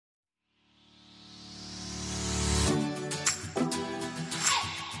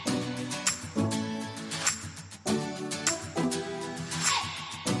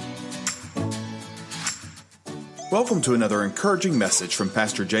Welcome to another encouraging message from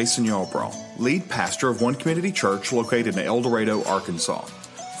Pastor Jason Yarbrough, lead pastor of One Community Church located in El Dorado, Arkansas.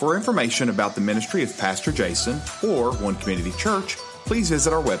 For information about the ministry of Pastor Jason or One Community Church, please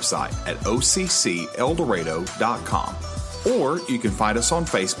visit our website at occeldorado.com, or you can find us on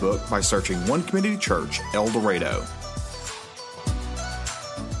Facebook by searching One Community Church El Dorado.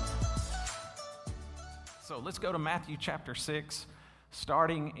 So let's go to Matthew chapter 6.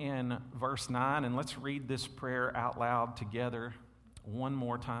 Starting in verse 9, and let's read this prayer out loud together one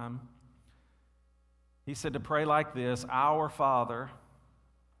more time. He said to pray like this: Our Father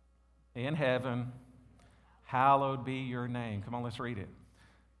in heaven, hallowed be your name. Come on, let's read it.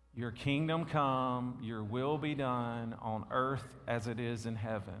 Your kingdom come, your will be done on earth as it is in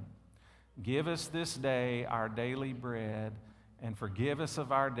heaven. Give us this day our daily bread, and forgive us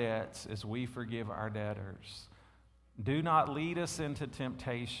of our debts as we forgive our debtors. Do not lead us into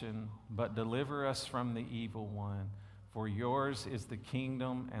temptation, but deliver us from the evil one. For yours is the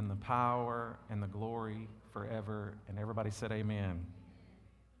kingdom and the power and the glory forever. And everybody said amen.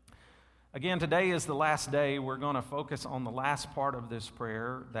 Again, today is the last day. We're going to focus on the last part of this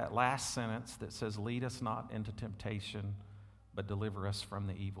prayer, that last sentence that says, lead us not into temptation, but deliver us from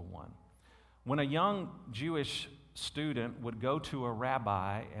the evil one. When a young Jewish student would go to a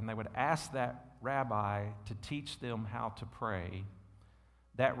rabbi and they would ask that rabbi to teach them how to pray,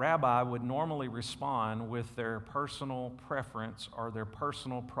 that rabbi would normally respond with their personal preference or their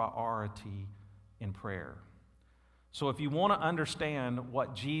personal priority in prayer. So if you want to understand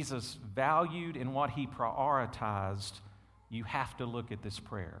what Jesus valued and what he prioritized, you have to look at this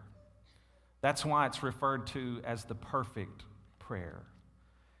prayer. That's why it's referred to as the perfect prayer.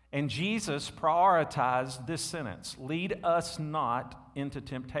 And Jesus prioritized this sentence: lead us not into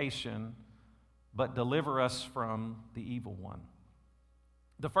temptation, but deliver us from the evil one.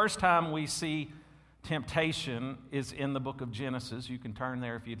 The first time we see temptation is in the book of Genesis. You can turn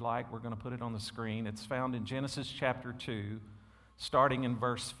there if you'd like. We're going to put it on the screen. It's found in Genesis chapter 2, starting in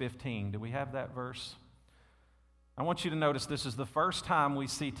verse 15. Do we have that verse? I want you to notice this is the first time we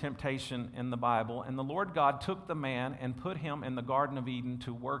see temptation in the Bible. And the Lord God took the man and put him in the Garden of Eden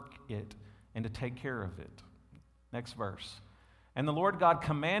to work it and to take care of it. Next verse. And the Lord God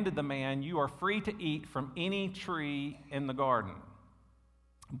commanded the man, you are free to eat from any tree in the garden,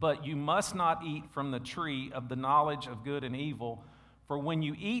 but you must not eat from the tree of the knowledge of good and evil, for when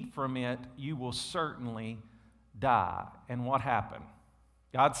you eat from it, you will certainly die. And what happened?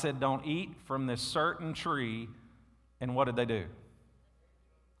 God said, don't eat from this certain tree. And what did they do?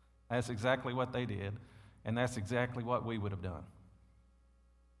 That's exactly what they did, and that's exactly what we would have done.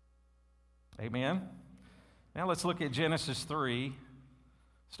 Amen? Now let's look at Genesis 3,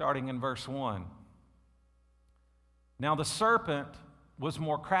 starting in verse 1. Now the serpent was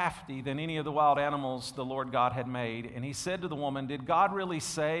more crafty than any of the wild animals the Lord God had made, and he said to the woman, did God really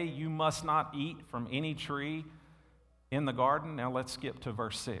say you must not eat from any tree in the garden? Now let's skip to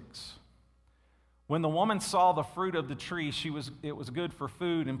verse 6. When the woman saw the fruit of the tree, it was good for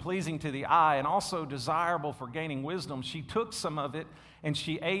food and pleasing to the eye and also desirable for gaining wisdom. She took some of it and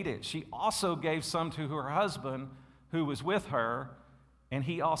she ate it. She also gave some to her husband who was with her, and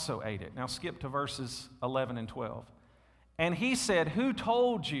he also ate it. Now skip to verses 11 and 12. And he said, who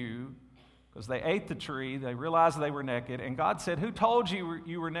told you, because they ate the tree, they realized they were naked, and God said, who told you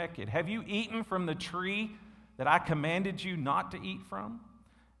you were naked? Have you eaten from the tree that I commanded you not to eat from?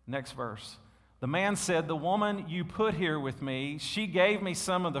 Next verse. The man said, the woman you put here with me, she gave me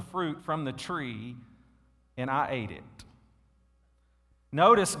some of the fruit from the tree, and I ate it.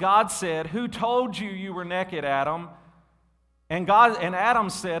 Notice God said, who told you you were naked, Adam? And Adam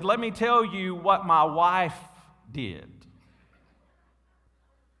said, let me tell you what my wife did.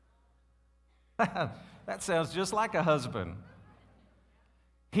 That sounds just like a husband.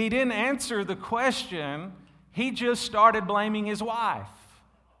 He didn't answer the question. He just started blaming his wife.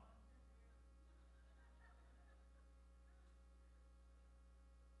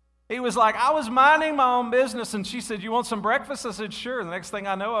 He was like, I was minding my own business, and she said, you want some breakfast? I said, sure. The next thing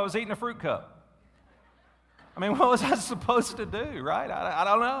I know, I was eating a fruit cup. I mean, what was I supposed to do, right? I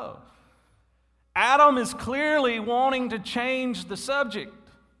don't know. Adam is clearly wanting to change the subject.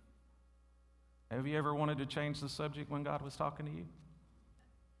 Have you ever wanted to change the subject when God was talking to you?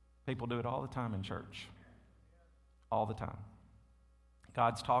 People do it all the time in church. All the time.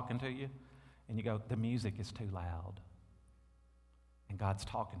 God's talking to you, and you go, the music is too loud. And God's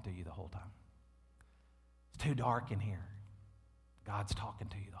talking to you the whole time. It's too dark in here. God's talking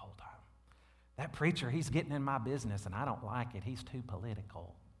to you the whole time. That preacher, he's getting in my business and I don't like it. He's too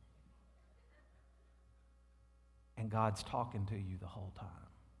political. And God's talking to you the whole time.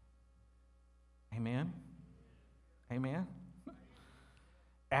 Amen? Amen?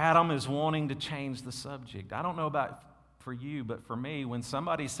 Adam is wanting to change the subject. I don't know about for you, but for me, when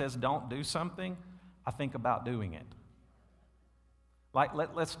somebody says don't do something, I think about doing it. Like,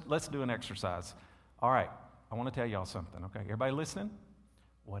 let's do an exercise. All right, I want to tell y'all something, okay? Everybody listening?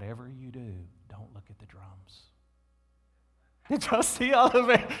 Whatever you do, don't look at the drums. Did y'all see all of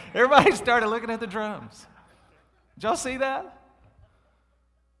it? Everybody started looking at the drums. Did y'all see that?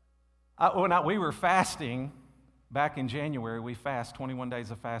 We were fasting back in January. We fast 21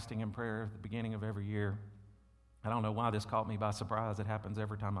 days of fasting and prayer at the beginning of every year. I don't know why this caught me by surprise. It happens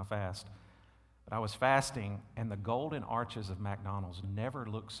every time I fast. But I was fasting, and the golden arches of McDonald's never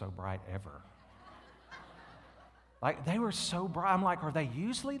looked so bright ever. Like, they were so bright. I'm like, are they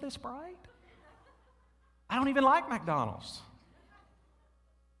usually this bright? I don't even like McDonald's.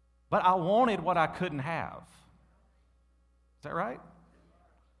 But I wanted what I couldn't have. Is that right?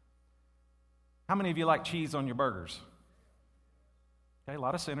 How many of you like cheese on your burgers? Okay, a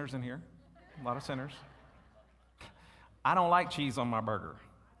lot of sinners in here. A lot of sinners. I don't like cheese on my burger.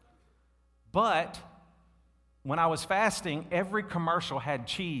 But when I was fasting, every commercial had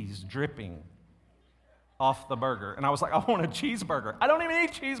cheese dripping off the burger. And I was like, I want a cheeseburger. I don't even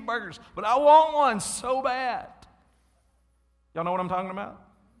eat cheeseburgers, but I want one so bad. Y'all know what I'm talking about?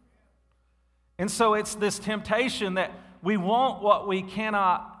 And so it's this temptation that we want what we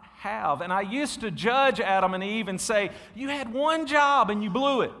cannot have. And I used to judge Adam and Eve and say, you had one job and you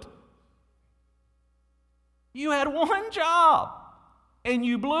blew it. You had one job and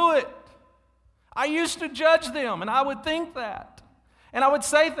you blew it. I used to judge them, and I would think that. And I would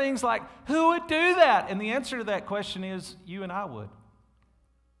say things like, who would do that? And the answer to that question is, you and I would.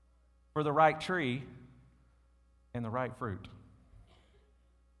 For the right tree and the right fruit.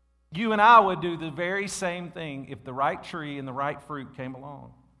 You and I would do the very same thing if the right tree and the right fruit came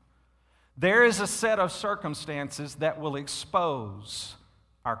along. There is a set of circumstances that will expose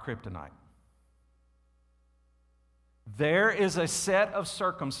our kryptonite. There is a set of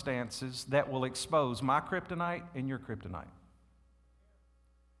circumstances that will expose my kryptonite and your kryptonite.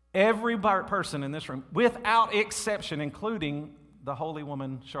 Every person in this room, without exception, including the holy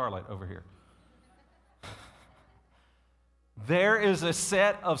woman Charlotte over here. There is a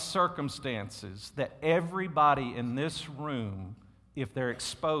set of circumstances that everybody in this room, if they're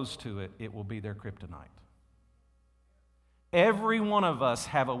exposed to it, it will be their kryptonite. Every one of us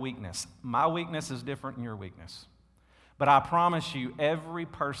have a weakness. My weakness is different than your weakness. But I promise you, every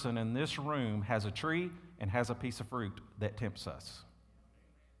person in this room has a tree and has a piece of fruit that tempts us.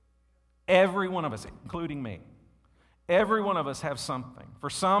 Every one of us, including me. Every one of us have something.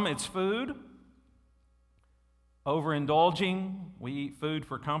 For some, it's food. Overindulging, we eat food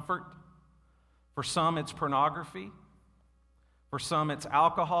for comfort. For some, it's pornography. For some, it's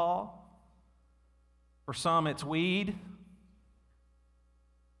alcohol. For some, it's weed.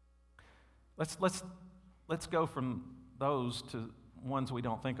 Let's go from those to ones we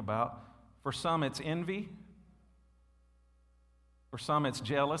don't think about. For some, it's envy. For some, it's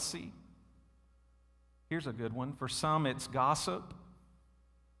jealousy. Here's a good one. For some, it's gossip.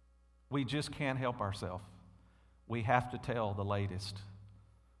 We just can't help ourselves. We have to tell the latest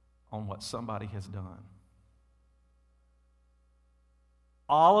on what somebody has done.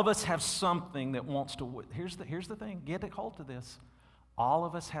 All of us have something that wants to... Here's the thing. Get a hold of this. All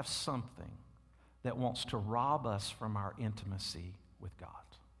of us have something that wants to rob us from our intimacy with God.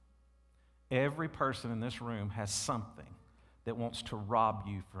 Every person in this room has something that wants to rob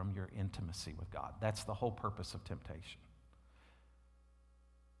you from your intimacy with God. That's the whole purpose of temptation.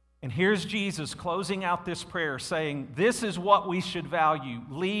 And here's Jesus closing out this prayer saying, this is what we should value.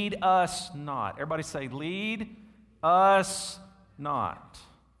 Lead us not. Everybody say, lead us not.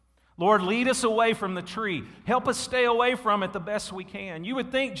 Lord, lead us away from the tree. Help us stay away from it the best we can. You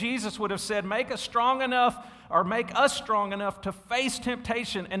would think Jesus would have said, make us strong enough to face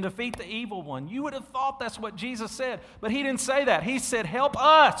temptation and defeat the evil one. You would have thought that's what Jesus said, but he didn't say that. He said, help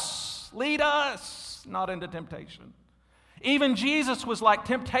us, lead us, not into temptation. Even Jesus was like,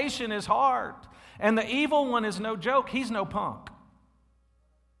 temptation is hard, and the evil one is no joke. He's no punk.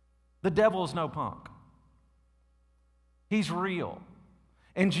 The devil is no punk. He's real.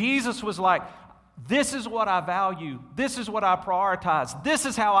 And Jesus was like, this is what I value. This is what I prioritize. This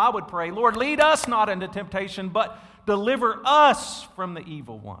is how I would pray. Lord, lead us not into temptation, but deliver us from the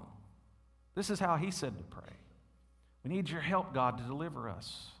evil one. This is how he said to pray. We need your help, God, to deliver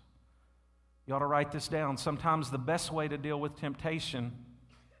us. You ought to write this down. Sometimes the best way to deal with temptation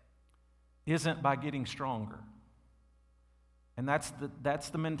isn't by getting stronger. And that's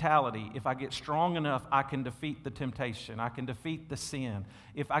the mentality. If I get strong enough, I can defeat the temptation. I can defeat the sin.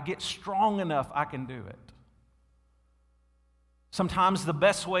 If I get strong enough, I can do it. Sometimes the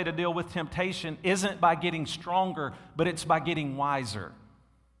best way to deal with temptation isn't by getting stronger, but it's by getting wiser.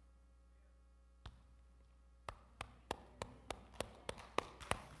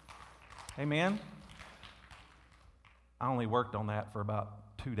 Amen? I only worked on that for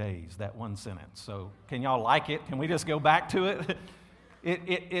about 2 days, that one sentence. So can y'all like it? Can we just go back to it?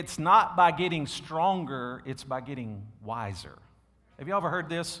 It's not by getting stronger, it's by getting wiser. Have you ever heard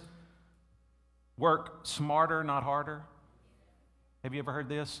this? Work smarter, not harder. Have you ever heard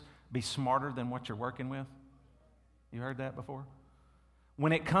this? Be smarter than what you're working with. You heard that before?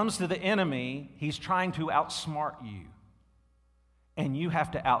 When it comes to the enemy, he's trying to outsmart you. And you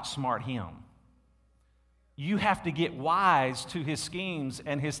have to outsmart him. You have to get wise to his schemes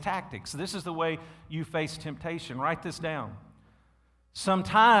and his tactics. This is the way you face temptation. Write this down.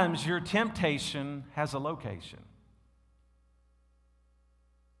 Sometimes your temptation has a location.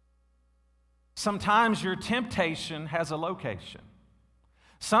 Sometimes your temptation has a location.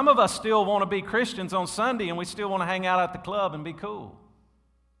 Some of us still want to be Christians on Sunday and we still want to hang out at the club and be cool.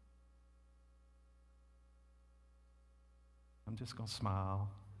 I'm just going to smile.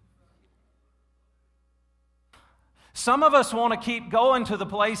 Some of us want to keep going to the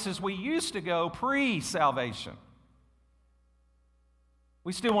places we used to go pre-salvation.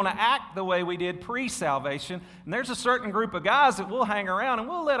 We still want to act the way we did pre-salvation. And there's a certain group of guys that we'll hang around and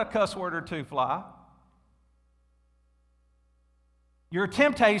we'll let a cuss word or two fly. Your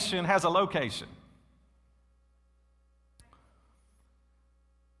temptation has a location.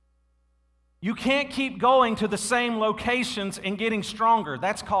 You can't keep going to the same locations and getting stronger.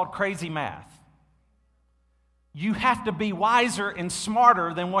 That's called crazy math. You have to be wiser and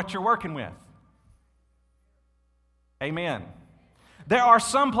smarter than what you're working with. Amen. There are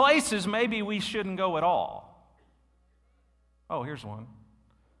some places maybe we shouldn't go at all. Oh, here's one.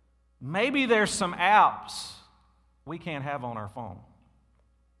 Maybe there's some apps we can't have on our phone.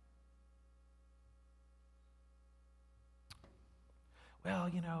 Well,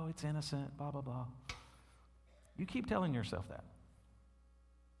 you know, it's innocent, blah, blah, blah. You keep telling yourself that.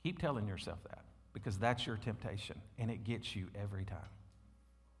 Keep telling yourself that because that's your temptation and it gets you every time.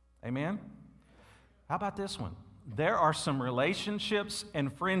 Amen? How about this one? There are some relationships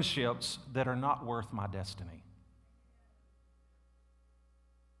and friendships that are not worth my destiny.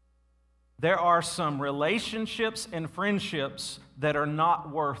 There are some relationships and friendships that are not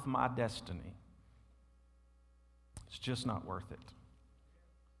worth my destiny. It's just not worth it.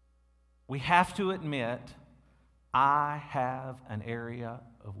 We have to admit, I have an area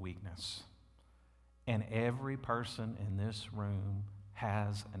of weakness. And every person in this room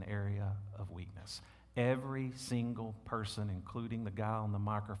has an area of weakness. Every single person, including the guy on the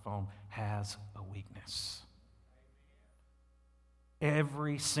microphone, has a weakness.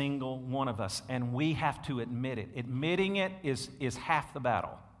 Every single one of us. And we have to admit it. Admitting it is half the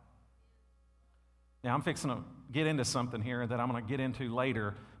battle. Now, I'm fixing to get into something here that I'm going to get into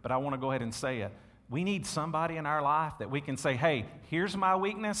later, but I want to go ahead and say it. We need somebody in our life that we can say, hey, here's my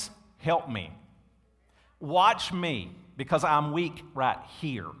weakness, help me. Watch me, because I'm weak right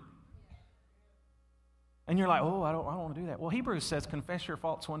here. And you're like, oh, I don't want to do that. Well, Hebrews says, confess your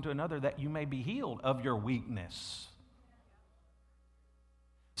faults one to another that you may be healed of your weakness.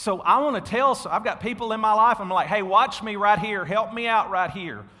 So I want to I've got people in my life, I'm like, hey, watch me right here, help me out right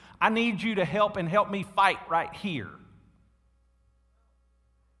here. I need you to help me fight right here.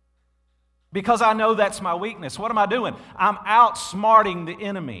 Because I know that's my weakness. What am I doing? I'm outsmarting the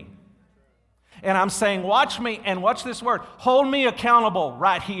enemy. And I'm saying, watch me, and watch this word, hold me accountable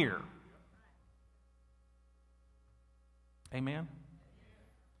right here. Amen?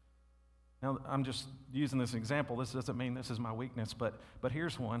 Now, I'm just using this example. This doesn't mean this is my weakness, but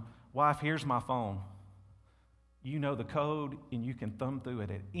here's one. Wife, here's my phone. You know the code, and you can thumb through it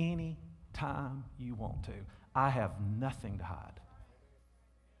at any time you want to. I have nothing to hide.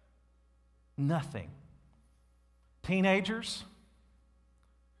 Nothing. Teenagers,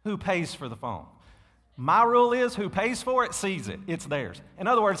 who pays for the phone? My rule is who pays for it sees it. It's theirs. In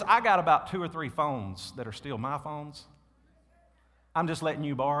other words, I got about 2 or 3 phones that are still my phones. I'm just letting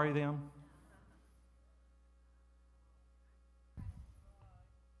you borrow them.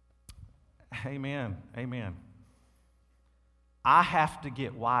 Amen. Amen. I have to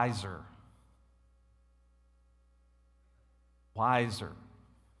get wiser. Wiser.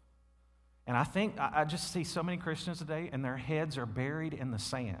 And I think, I just see so many Christians today and their heads are buried in the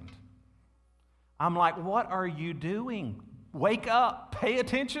sand. I'm like, what are you doing? Wake up, pay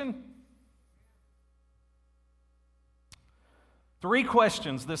attention. 3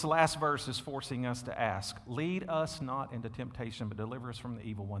 questions this last verse is forcing us to ask. Lead us not into temptation, but deliver us from the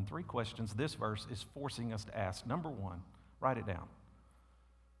evil one. 3 questions this verse is forcing us to ask. Number 1, Write it down.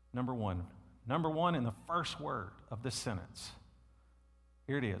 Number one. Number one in the first word of this sentence.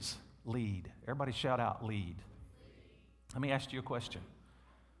 Here it is. Lead. Everybody shout out, lead. Let me ask you a question.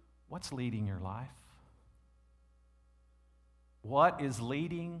 What's leading your life? What is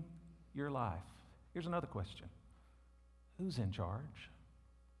leading your life? Here's another question. Who's in charge?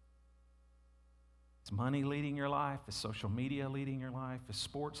 Is money leading your life? Is social media leading your life? Is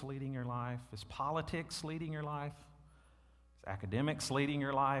sports leading your life? Is politics leading your life? Is academics leading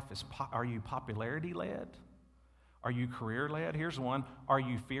your life? Are you popularity led? Are you career led? Here's one. Are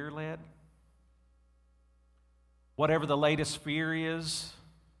you fear led? Whatever the latest fear is,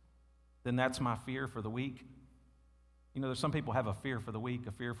 then that's my fear for the week. You know, there's some people have a fear for the week,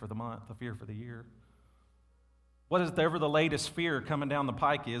 a fear for the month, a fear for the year. Whatever the latest fear coming down the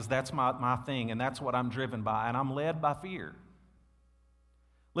pike is, that's my thing, and that's what I'm driven by, and I'm led by fear.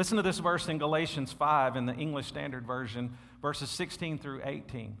 Listen to this verse in Galatians 5 in the English Standard Version, verses 16 through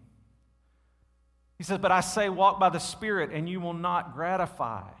 18. He says, "But I say, walk by the Spirit, and you will not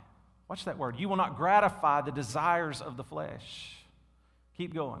gratify." Watch that word. You will not gratify the desires of the flesh.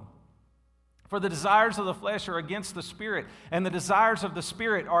 Keep going. "For the desires of the flesh are against the Spirit, and the desires of the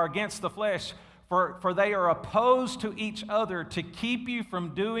Spirit are against the flesh. For they are opposed to each other to keep you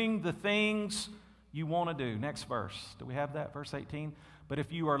from doing the things you want to do." Next verse. Do we have that? Verse 18. "But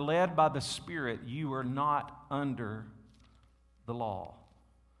if you are led by the Spirit, you are not under the law."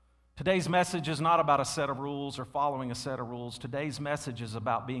 Today's message is not about a set of rules or following a set of rules. Today's message is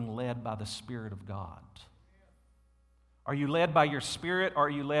about being led by the Spirit of God. Are you led by your spirit or are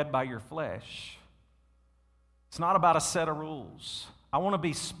you led by your flesh? It's not about a set of rules. I want to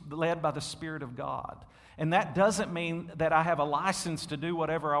be led by the Spirit of God. And that doesn't mean that I have a license to do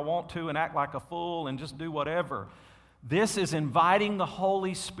whatever I want to and act like a fool and just do whatever. This is inviting the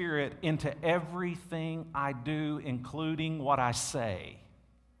Holy Spirit into everything I do, including what I say.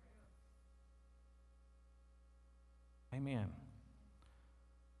 Amen.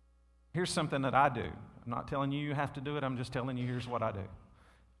 Here's something that I do. I'm not telling you have to do it. I'm just telling you here's what I do.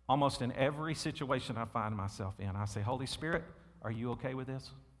 Almost in every situation I find myself in, I say, "Holy Spirit, are you okay with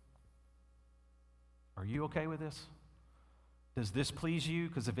this? Are you okay with this? Does this please you?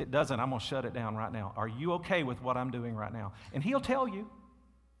 Because if it doesn't, I'm going to shut it down right now. Are you okay with what I'm doing right now?" And He'll tell you.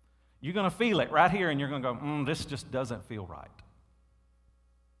 You're going to feel it right here, and you're going to go, this just doesn't feel right.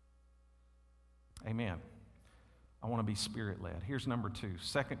 Amen. I want to be Spirit-led. Here's number 2.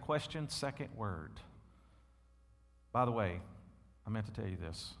 Second question, second word. By the way, I meant to tell you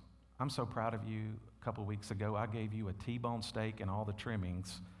this. I'm so proud of you. A couple weeks ago, I gave you a T-bone steak and all the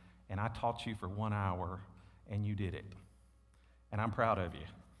trimmings, and I taught you for 1 hour, and you did it. And I'm proud of you.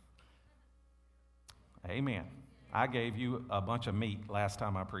 Amen. I gave you a bunch of meat last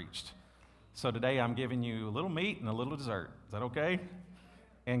time I preached. So today I'm giving you a little meat and a little dessert. Is that okay?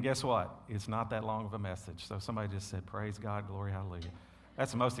 And guess what? It's not that long of a message. So somebody just said, "Praise God, glory, hallelujah."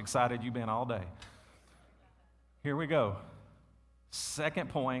 That's the most excited you've been all day. Here we go. Second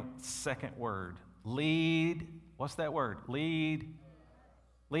point, second word. Lead. What's that word? Lead.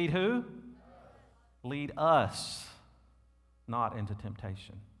 Lead who? Lead us, not into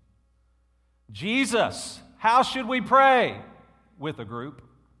temptation. Jesus, how should we pray? With a group.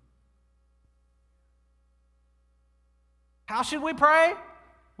 How should we pray?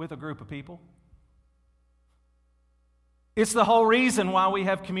 With a group of people. It's the whole reason why we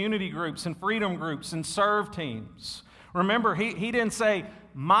have community groups and freedom groups and serve teams. Remember, he didn't say,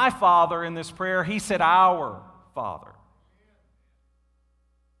 "my Father" in this prayer. He said, "our Father."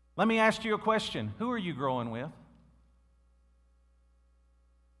 Let me ask you a question. Who are you growing with?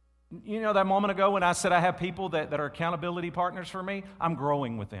 You know that moment ago when I said I have people that are accountability partners for me? I'm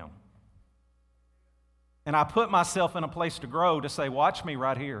growing with them. And I put myself in a place to grow, to say, "Watch me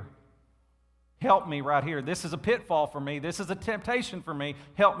right here. Help me right here. This is a pitfall for me. This is a temptation for me.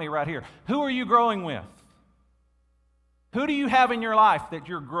 Help me right here." Who are you growing with? Who do you have in your life that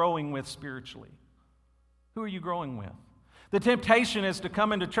you're growing with spiritually? Who are you growing with? The temptation is to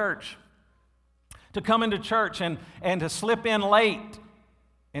come into church. To come into church and to slip in late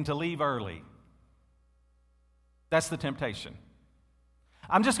and to leave early. That's the temptation.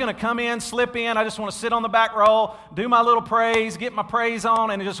 I'm just going to come in, slip in. I just want to sit on the back row, do my little praise, get my praise on,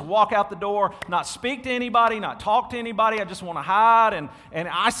 and just walk out the door, not speak to anybody, not talk to anybody. I just want to hide and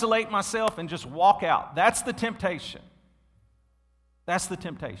isolate myself and just walk out. That's the temptation. That's the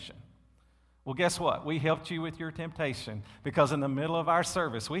temptation. Well, guess what? We helped you with your temptation because in the middle of our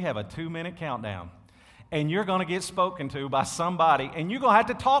service, we have a 2-minute countdown. And you're going to get spoken to by somebody, and you're going to have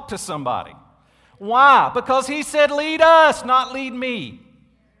to talk to somebody. Why? Because He said, "Lead us, not lead me."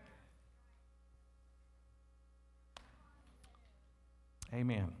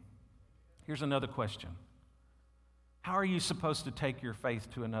 Amen. Here's another question. How are you supposed to take your faith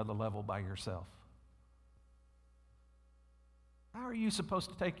to another level by yourself? How are you supposed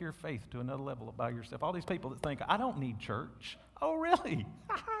to take your faith to another level by yourself? All these people that think, I don't need church. Oh, really?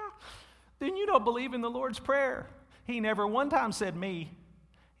 Then you don't believe in the Lord's Prayer. He never one time said me.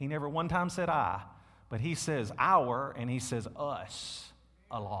 He never one time said I. But he says our and he says us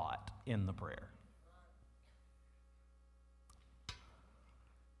a lot in the prayer.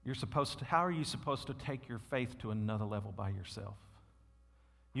 How are you supposed to take your faith to another level by yourself?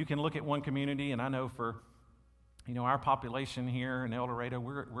 You can look at one community, and I know for our population here in El Dorado,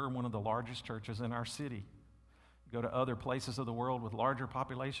 we're one of the largest churches in our city. You go to other places of the world with larger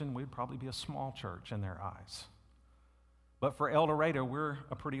population, we'd probably be a small church in their eyes. But for El Dorado, we're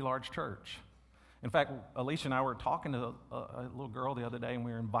a pretty large church. In fact, Alicia and I were talking to a little girl the other day, and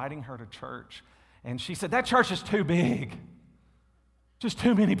we were inviting her to church, and she said, that church is too big. Just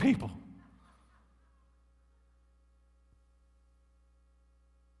too many people.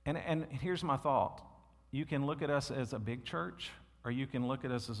 And here's my thought. You can look at us as a big church, or you can look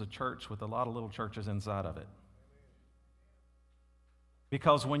at us as a church with a lot of little churches inside of it.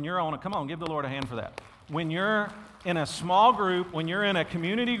 Because when you're come on, give the Lord a hand for that. When you're in a small group, when you're in a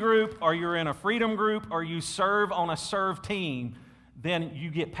community group, or you're in a freedom group, or you serve on a serve team, then you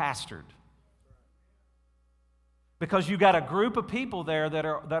get pastored. Because you got a group of people there that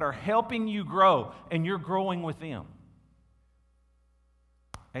are helping you grow, and you're growing with them.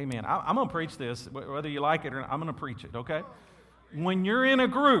 Amen. I'm going to preach this, whether you like it or not. I'm going to preach it, okay? When you're in a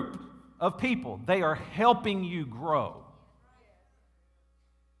group of people, they are helping you grow.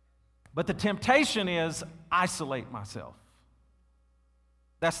 But the temptation is isolate myself.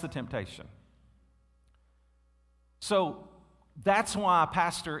 That's the temptation. So that's why a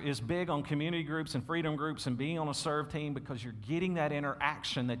pastor is big on community groups and freedom groups and being on a serve team, because you're getting that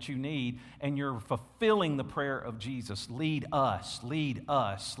interaction that you need, and you're fulfilling the prayer of Jesus. Lead us, lead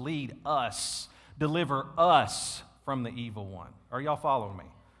us, lead us. Deliver us from the evil one. Are y'all following me?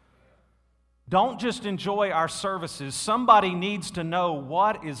 Don't just enjoy our services. Somebody needs to know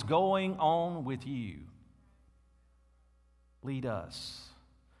what is going on with you. Lead us.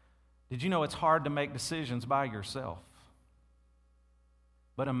 Did you know it's hard to make decisions by yourself?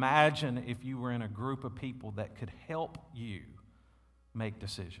 But imagine if you were in a group of people that could help you make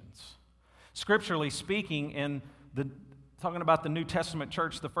decisions. Scripturally speaking, talking about the New Testament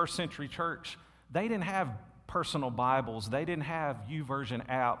church, the first century church, they didn't have personal Bibles. They didn't have YouVersion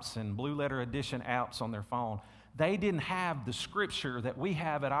apps and Blue Letter Edition apps on their phone. They didn't have the Scripture that we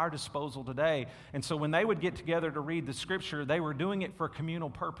have at our disposal today. And so when they would get together to read the Scripture, they were doing it for communal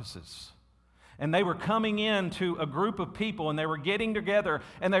purposes. And they were coming into a group of people, and they were getting together,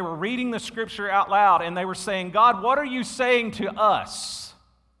 and they were reading the Scripture out loud, and they were saying, God, what are you saying to us?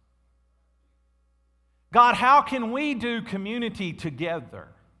 God, how can we do community together?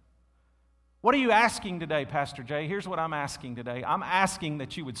 What are you asking today, Pastor Jay? Here's what I'm asking today. I'm asking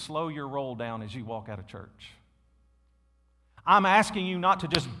that you would slow your roll down as you walk out of church. I'm asking you not to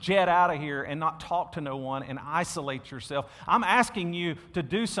just jet out of here and not talk to no one and isolate yourself. I'm asking you to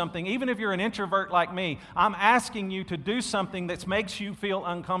do something, even if you're an introvert like me, I'm asking you to do something that makes you feel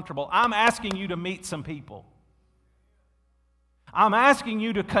uncomfortable. I'm asking you to meet some people. I'm asking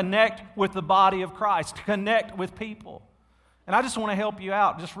you to connect with the body of Christ, to connect with people. And I just want to help you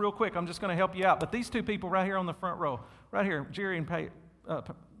out, just real quick. I'm just going to help you out. But these two people right here on the front row, right here, Jerry and Paige,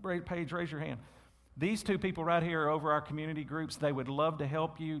 raise your hand. These two people right here are over our community groups. They would love to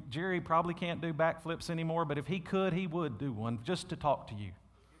help you. Jerry probably can't do backflips anymore, but if he could, he would do one just to talk to you.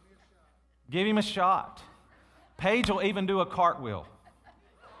 Give him a shot. Paige will even do a cartwheel.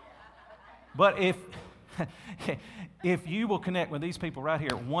 But if you will connect with these people right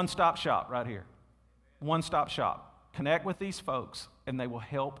here, one-stop shop right here, one-stop shop. Connect with these folks, and they will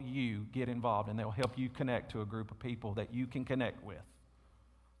help you get involved, and they will help you connect to a group of people that you can connect with.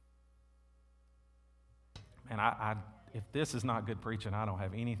 And if this is not good preaching, I don't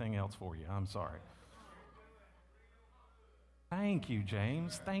have anything else for you. I'm sorry. Thank you,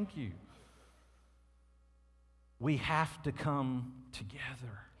 James. Thank you. We have to come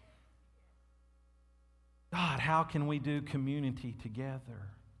together. God, how can we do community together?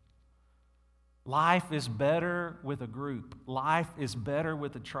 Life is better with a group. Life is better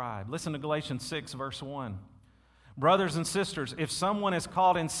with a tribe. Listen to Galatians 6, verse 1. Brothers and sisters, if someone is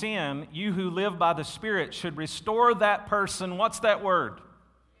caught in sin, you who live by the Spirit should restore that person. What's that word?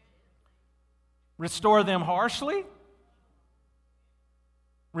 Restore them harshly?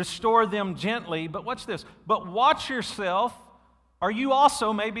 Restore them gently. But watch this. But watch yourself, or you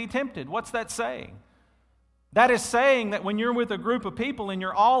also may be tempted. What's that saying? That is saying that when you're with a group of people and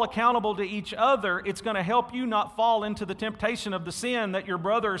you're all accountable to each other, it's going to help you not fall into the temptation of the sin that your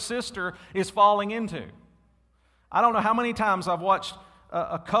brother or sister is falling into. I don't know how many times I've watched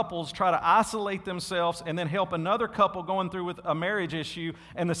couples try to isolate themselves and then help another couple going through with a marriage issue,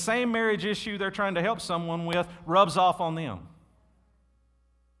 and the same marriage issue they're trying to help someone with rubs off on them.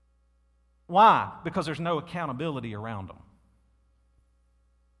 Why? Because there's no accountability around them.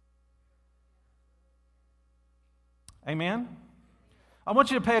 Amen? I want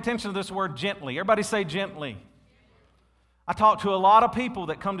you to pay attention to this word gently. Everybody say gently. I talk to a lot of people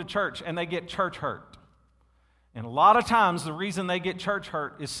that come to church and they get church hurt. And a lot of times the reason they get church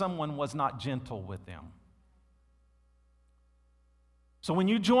hurt is someone was not gentle with them. So when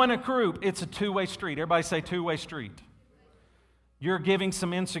you join a group, it's a two-way street. Everybody say two-way street. You're giving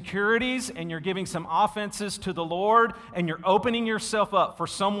some insecurities and you're giving some offenses to the Lord, and you're opening yourself up for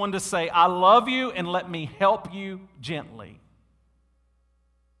someone to say, I love you and let me help you gently.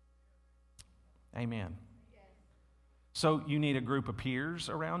 Amen. So you need a group of peers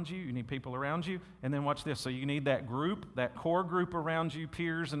around you. You need people around you. And then watch this. So you need that group, that core group around you,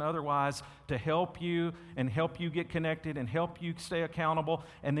 peers and otherwise, to help you and help you get connected and help you stay accountable.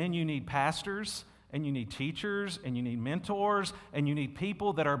 And then you need pastors, and you need teachers, and you need mentors, and you need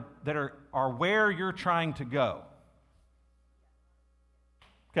people that are where you're trying to go.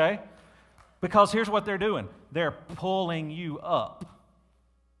 Okay? Because here's what they're doing. They're pulling you up.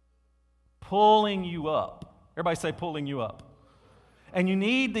 Pulling you up. Everybody say pulling you up. And you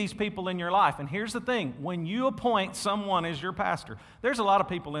need these people in your life. And here's the thing. When you appoint someone as your pastor, there's a lot of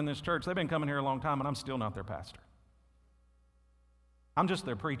people in this church, they've been coming here a long time, and I'm still not their pastor. I'm just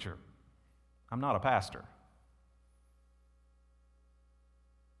their preacher. I'm not a pastor.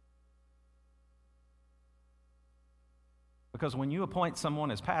 Because when you appoint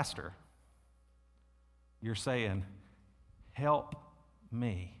someone as pastor, you're saying, help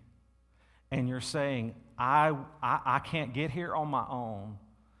me. And you're saying, I can't get here on my own.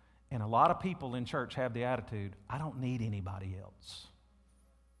 And a lot of people in church have the attitude, I don't need anybody else.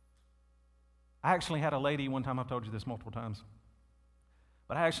 I actually had a lady one time, I've told you this multiple times,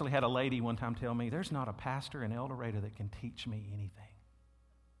 but I actually had a lady one time tell me, there's not a pastor in El Dorado that can teach me anything.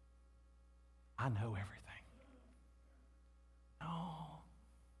 I know everything. No.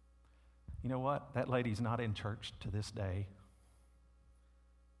 You know what? That lady's not in church to this day.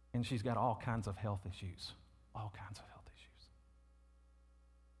 And she's got all kinds of health issues. All kinds of health issues.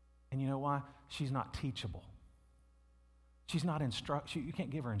 And you know why? She's not teachable. She's not you can't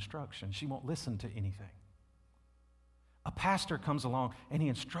give her instruction. She won't listen to anything. A pastor comes along and he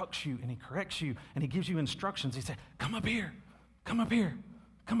instructs you and he corrects you and he gives you instructions. He says, come up here, come up here,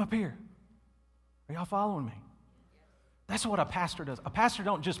 come up here. Are y'all following me? That's what a pastor does. A pastor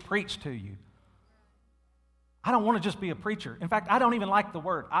don't just preach to you. I don't want to just be a preacher. In fact, I don't even like the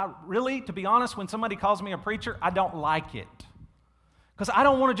word. To be honest, when somebody calls me a preacher, I don't like it. Because I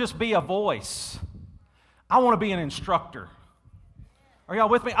don't want to just be a voice. I want to be an instructor. Are y'all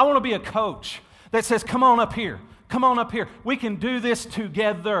with me? I want to be a coach that says, come on up here. Come on up here. We can do this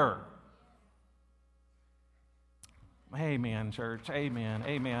together. Amen, church. Amen,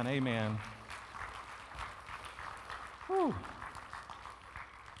 amen, amen. Whew.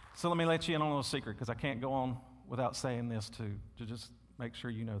 So let me let you in on a little secret, because I can't go on without saying this to just make sure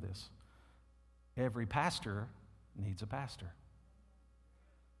you know this. Every pastor needs a pastor.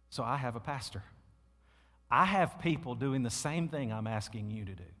 So I have a pastor. I have people doing the same thing I'm asking you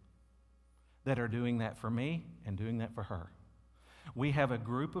to do, that are doing that for me and doing that for her. We have a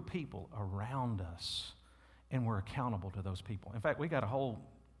group of people around us, and we're accountable to those people. In fact, we got a whole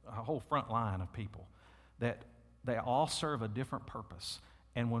front line of people that they all serve a different purpose.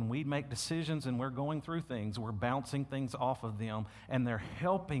 And when we make decisions and we're going through things, we're bouncing things off of them, and they're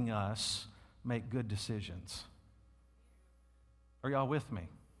helping us make good decisions. Are y'all with me?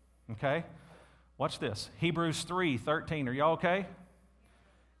 Okay? Watch this. Hebrews 3:13. Are y'all okay?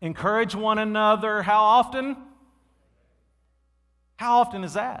 Encourage one another. How often? How often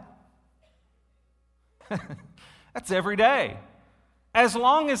is that? That's every day. As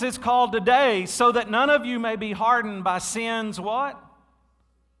long as it's called today, so that none of you may be hardened by sin's what?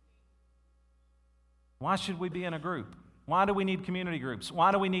 Why should we be in a group? Why do we need community groups?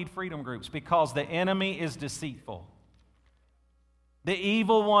 Why do we need freedom groups? Because the enemy is deceitful. The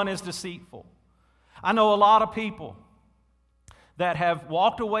evil one is deceitful. I know a lot of people that have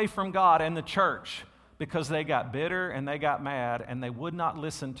walked away from God and the church because they got bitter and they got mad and they would not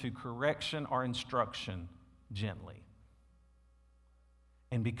listen to correction or instruction gently.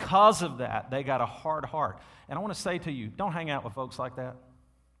 And because of that, they got a hard heart. And I want to say to you, don't hang out with folks like that.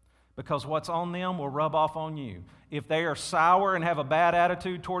 because what's on them will rub off on you. If they are sour and have a bad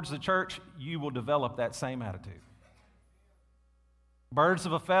attitude towards the church, you will develop that same attitude. Birds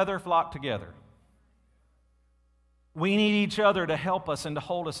of a feather flock together. We need each other to help us and to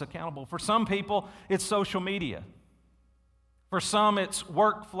hold us accountable. For some people, it's social media. For some, it's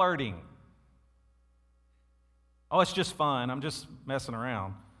work flirting. Oh, it's just fun. I'm just messing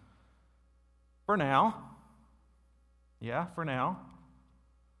around. For now. Yeah, for now.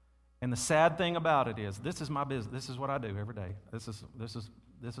 And the sad thing about it is, this is my business. This is what I do every day. This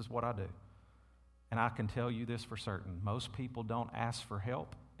is what I do. And I can tell you this for certain. Most people don't ask for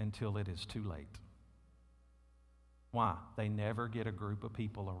help until it is too late. Why? They never get a group of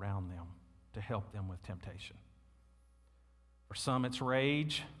people around them to help them with temptation. For some, it's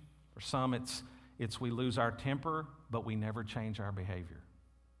rage. For some, it's we lose our temper, but we never change our behavior.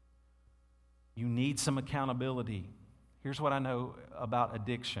 You need some accountability. Here's what I know about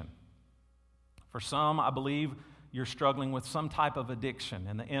addiction. For some, I believe you're struggling with some type of addiction,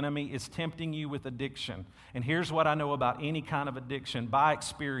 and the enemy is tempting you with addiction. And here's what I know about any kind of addiction by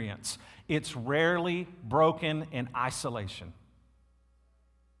experience. It's rarely broken in isolation.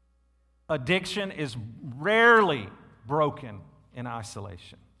 Addiction is rarely broken in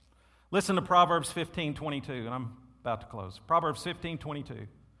isolation. Listen to Proverbs 15:22, and I'm about to close. Proverbs 15:22.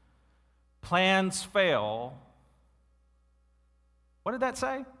 Plans fail. What did that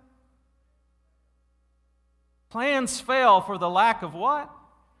say? Plans fail for the lack of what?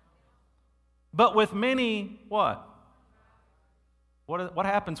 But with many, what? What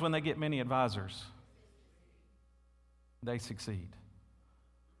happens when they get many advisors? They succeed.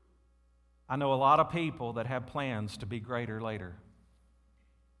 I know a lot of people that have plans to be greater later.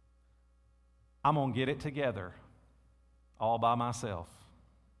 I'm going to get it together all by myself.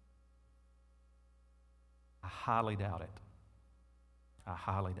 I highly doubt it. I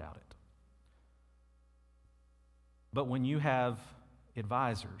highly doubt it. But when you have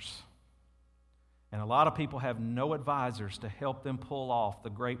advisors, and a lot of people have no advisors to help them pull off the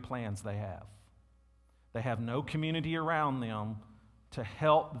great plans they have no community around them to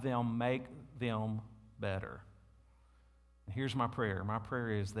help them make them better. And here's my prayer. My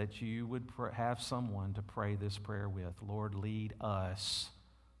prayer is that you would have someone to pray this prayer with. Lord, lead us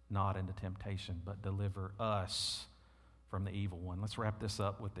not into temptation, but deliver us from the evil one. Let's wrap this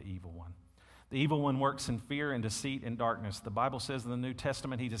up with the evil one. The evil one works in fear and deceit and darkness. The Bible says in the New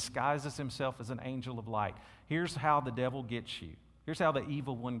Testament, he disguises himself as an angel of light. Here's how the devil gets you. Here's how the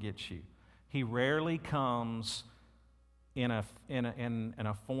evil one gets you. He rarely comes in a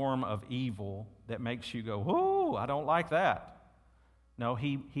form of evil that makes you go, whoa, I don't like that. No,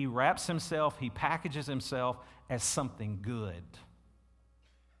 he wraps himself, he packages himself as something good.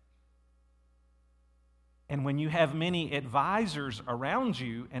 And when you have many advisors around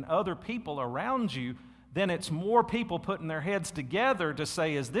you and other people around you, then it's more people putting their heads together to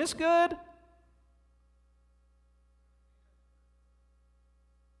say, is this good?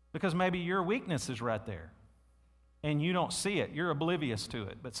 Because maybe your weakness is right there and you don't see it. You're oblivious to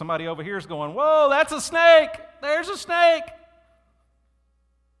it. But somebody over here is going, whoa, that's a snake. There's a snake.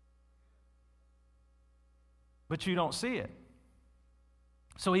 But you don't see it.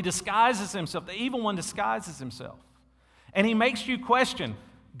 So he disguises himself. The evil one disguises himself. And he makes you question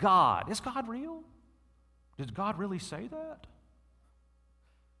God. Is God real? Did God really say that?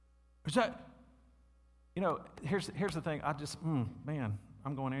 Is that, here's the thing.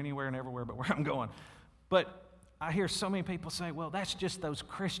 I'm going anywhere and everywhere but where I'm going. But I hear so many people say, well, that's just those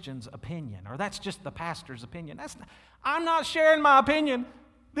Christians' opinion, or that's just the pastor's opinion. I'm not sharing my opinion.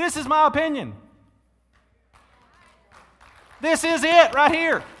 This is my opinion. This is it right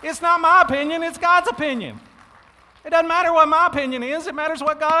here. It's not my opinion, it's God's opinion. It doesn't matter what my opinion is, it matters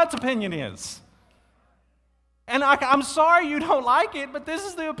what God's opinion is. And I'm sorry you don't like it, but this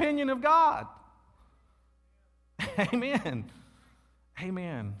is the opinion of God. Amen.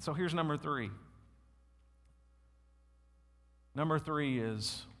 Amen. So here's number 3. Number 3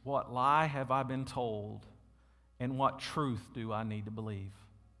 is, what lie have I been told, and what truth do I need to believe?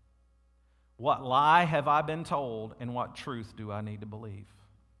 What lie have I been told, and what truth do I need to believe?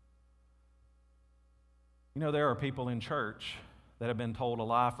 There are people in church that have been told a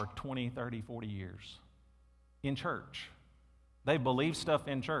lie for 20, 30, 40 years. In church. They believe stuff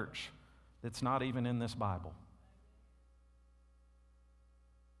in church that's not even in this Bible.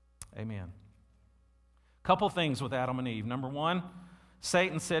 Amen. Couple things with Adam and Eve. Number 1,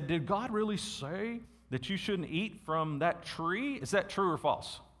 Satan said, did God really say that you shouldn't eat from that tree? Is that true or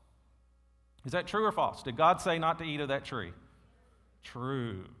false? Is that true or false? Did God say not to eat of that tree?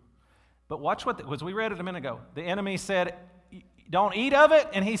 True. But watch what, as we read it a minute ago, the enemy said, don't eat of it,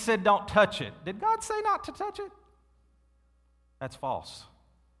 and he said don't touch it. Did God say not to touch it? That's false.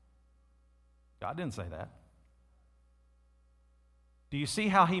 God didn't say that. Do you see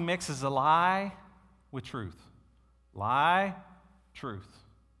how he mixes a lie with truth? Lie, truth.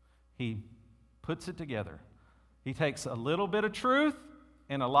 He puts it together. He takes a little bit of truth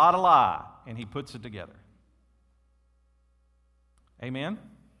and a lot of lie, and he puts it together. Amen?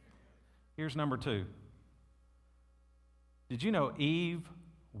 Here's number 2. Did you know Eve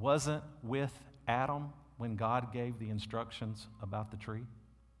wasn't with Adam when God gave the instructions about the tree?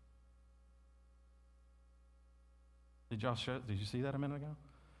 Did you see that a minute ago?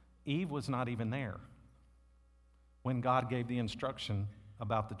 Eve was not even there when God gave the instruction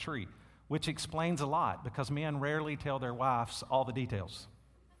about the tree, which explains a lot because men rarely tell their wives all the details.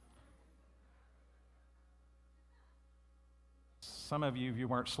 Some of you, if you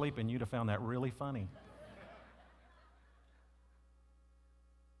weren't sleeping, you'd have found that really funny.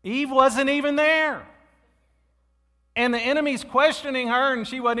 Eve wasn't even there. And the enemy's questioning her, and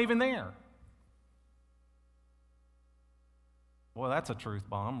she wasn't even there. Well, that's a truth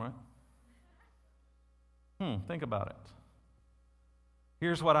bomb, right? Think about it.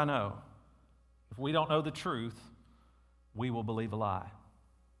 Here's what I know. If we don't know the truth, we will believe a lie.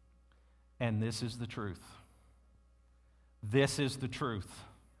 And this is the truth. This is the truth.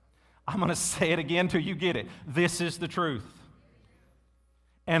 I'm going to say it again till you get it. This is the truth.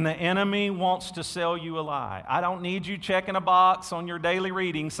 And the enemy wants to sell you a lie. I don't need you checking a box on your daily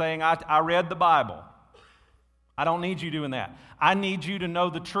reading saying, I read the Bible. I don't need you doing that. I need you to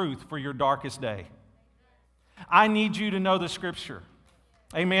know the truth for your darkest day. I need you to know the Scripture.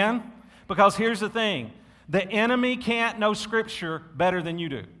 Amen? Because here's the thing. The enemy can't know Scripture better than you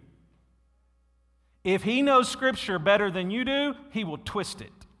do. If he knows Scripture better than you do, he will twist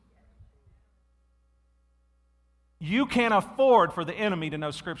it. You can't afford for the enemy to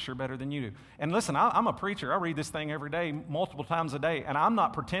know Scripture better than you do. And listen, I'm a preacher. I read this thing every day, multiple times a day, and I'm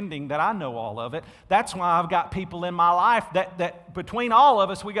not pretending that I know all of it. That's why I've got people in my life that between all of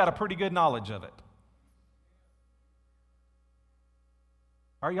us, we got a pretty good knowledge of it.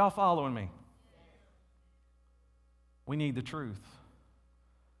 Are y'all following me? We need the truth.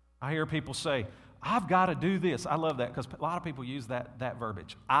 I hear people say, I've got to do this. I love that because a lot of people use that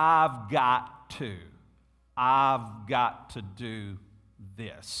verbiage. I've got to. I've got to do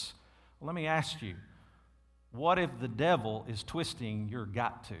this. Well, let me ask you, what if the devil is twisting your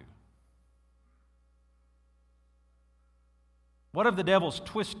got to? What if the devil's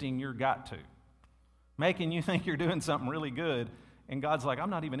twisting your got to? Making you think you're doing something really good, and God's like, I'm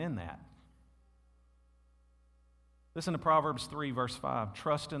not even in that. Listen to Proverbs 3, verse 5.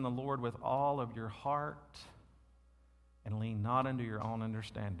 Trust in the Lord with all of your heart and lean not unto your own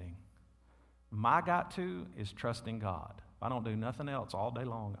understanding. My got to is trusting God. If I don't do nothing else all day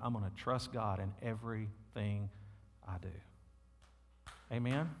long, I'm going to trust God in everything I do.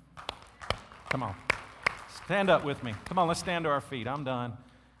 Amen? Come on. Stand up with me. Come on, let's stand to our feet. I'm done.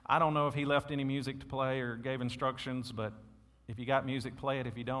 I don't know if he left any music to play or gave instructions, but if you got music, play it.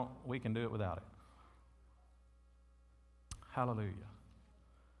 If you don't, we can do it without it. Hallelujah.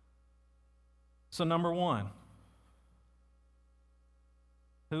 So number 1,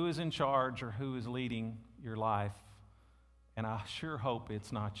 who is in charge or who is leading your life? And I sure hope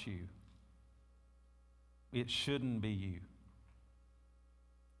it's not you. It shouldn't be you.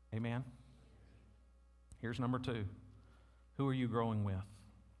 Amen? Here's number 2. Who are you growing with?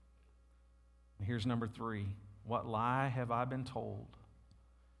 And here's number 3. What lie have I been told?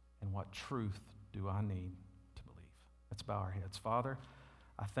 And what truth do I need to believe? Let's bow our heads. Father,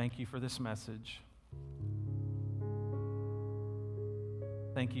 I thank you for this message.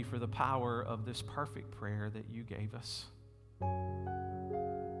 Thank you for the power of this perfect prayer that you gave us. You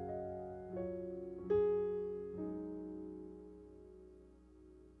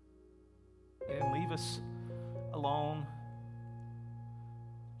didn't leave us alone,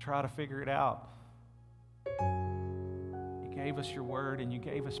 try to figure it out. You gave us your word and you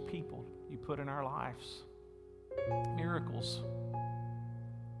gave us people you put in our lives. Miracles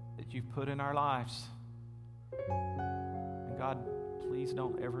that you've put in our lives. And God, please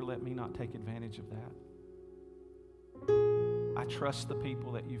don't ever let me not take advantage of that. I trust the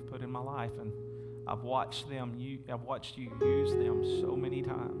people that you've put in my life, and I've watched you use them so many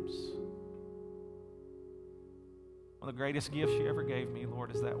times. One of the greatest gifts you ever gave me,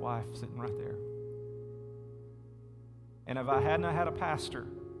 Lord, is that wife sitting right there. And if I hadn't had a pastor,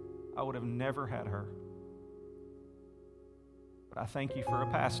 I would have never had her. But I thank you for a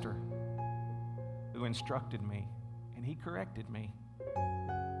pastor who instructed me, and he corrected me.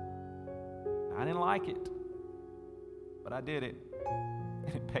 I didn't like it, but I did it,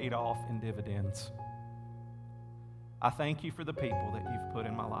 and it paid off in dividends. I thank you for the people that you've put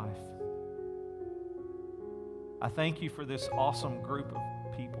in my life. I thank you for this awesome group of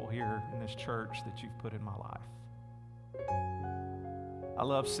people here in this church that you've put in my life. I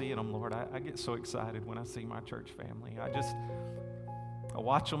love seeing them, Lord. I get so excited when I see my church family. I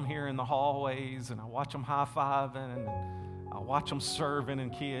watch them here in the hallways, and I watch them high-fiving, and I watch them serving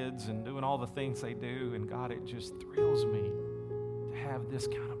and kids and doing all the things they do. And God, it just thrills me to have this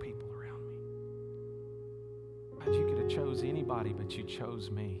kind of people around me. God, you could have chose anybody, but you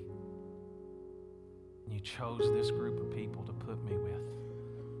chose me. And you chose this group of people to put me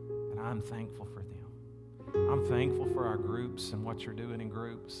with. And I'm thankful for them. I'm thankful for our groups and what you're doing in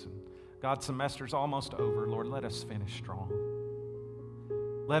groups. And God, semester's almost over. Lord, let us finish strong.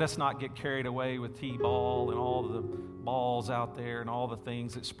 Let us not get carried away with T-ball and all the balls out there and all the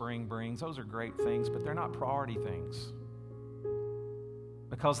things that spring brings. Those are great things, but they're not priority things.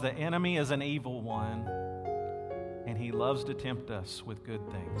 Because the enemy is an evil one, and he loves to tempt us with good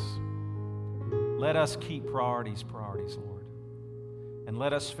things. Let us keep priorities, Lord. And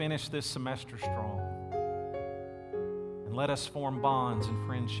let us finish this semester strong. And let us form bonds and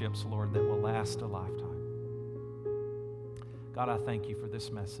friendships, Lord, that will last a lifetime. God, I thank you for this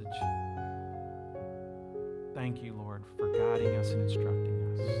message. Thank you, Lord, for guiding us and instructing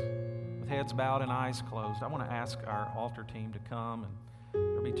us. With heads bowed and eyes closed, I want to ask our altar team to come, and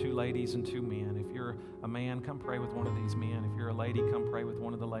there'll be 2 ladies and 2 men. If you're a man, come pray with one of these men. If you're a lady, come pray with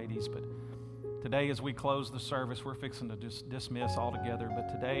one of the ladies. But today, as we close the service, we're fixing to just dismiss altogether. But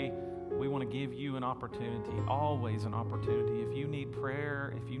today, we want to give you an opportunity, always an opportunity. If you need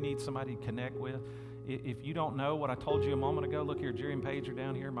prayer, if you need somebody to connect with, if you don't know what I told you a moment ago, look here, Jerry and Paige are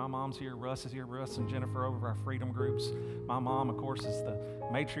down here. My mom's here. Russ is here. Russ and Jennifer over our freedom groups. My mom, of course, is the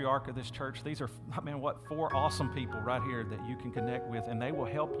matriarch of this church. These are, 4 awesome people right here that you can connect with, and they will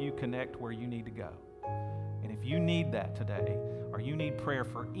help you connect where you need to go. And if you need that today, or you need prayer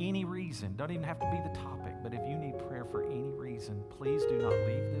for any reason, don't even have to be the topic, but if you need prayer for any reason, please do not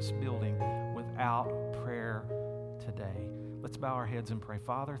leave this building without prayer today. Let's bow our heads and pray.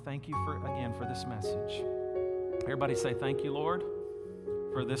 Father, thank you again for this message. Everybody say, thank you, Lord,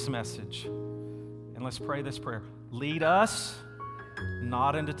 for this message. And let's pray this prayer. Lead us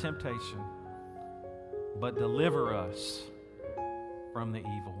not into temptation, but deliver us from the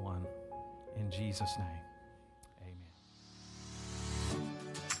evil one. In Jesus' name.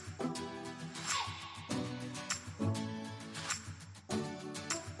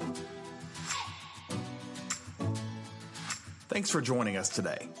 Thanks for joining us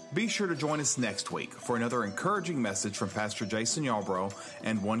today. Be sure to join us next week for another encouraging message from Pastor Jason Yarbrough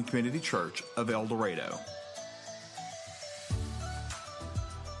and One Community Church of El Dorado.